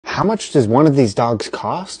how much does one of these dogs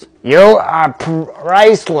cost? You are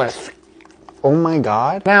priceless. Oh my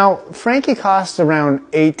God. Now, Frankie costs around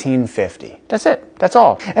 $18.50. That's it. That's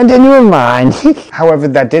all. And then you were mine. However,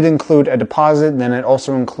 that did include a deposit, then it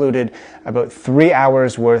also included about 3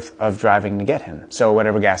 hours worth of driving to get him. So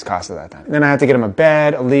whatever gas cost at that time. Then I had to get him a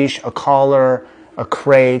bed, a leash, a collar, a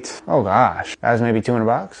crate. Oh gosh, that was maybe 200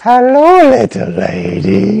 bucks. Hello, little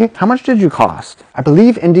lady. How much did you cost? I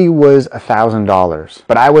believe Indy was $1,000,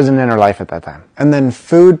 but I wasn't in her life at that time. And then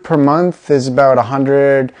food per month is about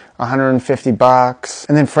 150 bucks.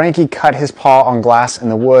 And then Frankie cut his paw on glass in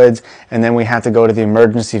the woods, and then we had to go to the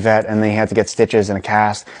emergency vet, and then he had to get stitches and a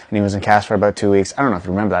cast, and he was in cast for about 2 weeks. I don't know if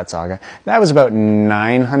you remember that saga. That was about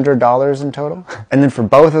 $900 in total. And then for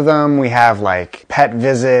both of them, we have like pet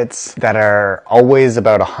visits that are always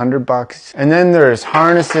about 100 bucks. And then there's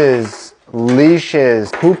harnesses,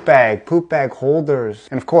 leashes, poop bag holders,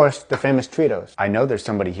 and of course the famous Treatos. I know there's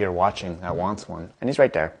somebody here watching that wants one, and he's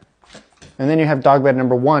right there. And then you have dog bed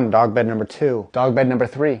number 1, dog bed number 2, dog bed number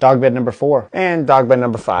 3, dog bed number 4, and dog bed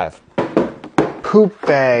number 5. Poop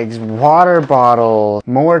bags, water bottles,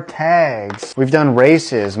 more tags. We've done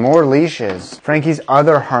races, more leashes. Frankie's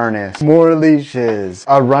other harness, more leashes,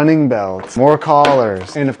 a running belt, more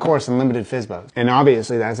collars, and of course unlimited FizzBos. And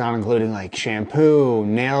obviously that's not including like shampoo,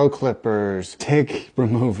 nail clippers, tick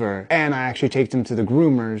remover, and I actually take them to the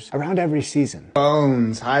groomers around every season.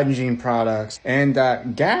 Bones, hygiene products, and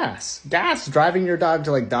gas. Driving your dog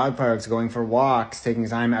to like dog parks, going for walks, taking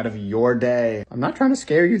time out of your day. I'm not trying to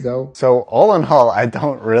scare you though. So all in all, I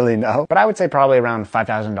don't really know, but I would say probably around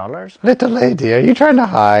 $5,000. Little lady, are you trying to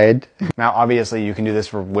hide? Now, obviously, you can do this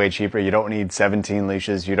for way cheaper. You don't need 17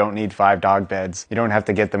 leashes. You don't need 5 dog beds. You don't have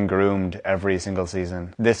to get them groomed every single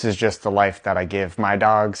season. This is just the life that I give my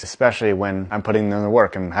dogs, especially when I'm putting them to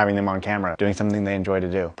work and having them on camera, doing something they enjoy to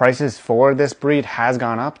do. Prices for this breed has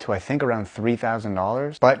gone up to, I think, around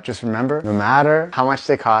 $3,000. But just remember, no matter how much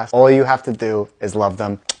they cost, all you have to do is love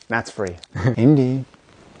them. That's free. Indy.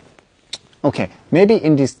 Okay, maybe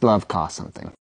Indy's love costs something.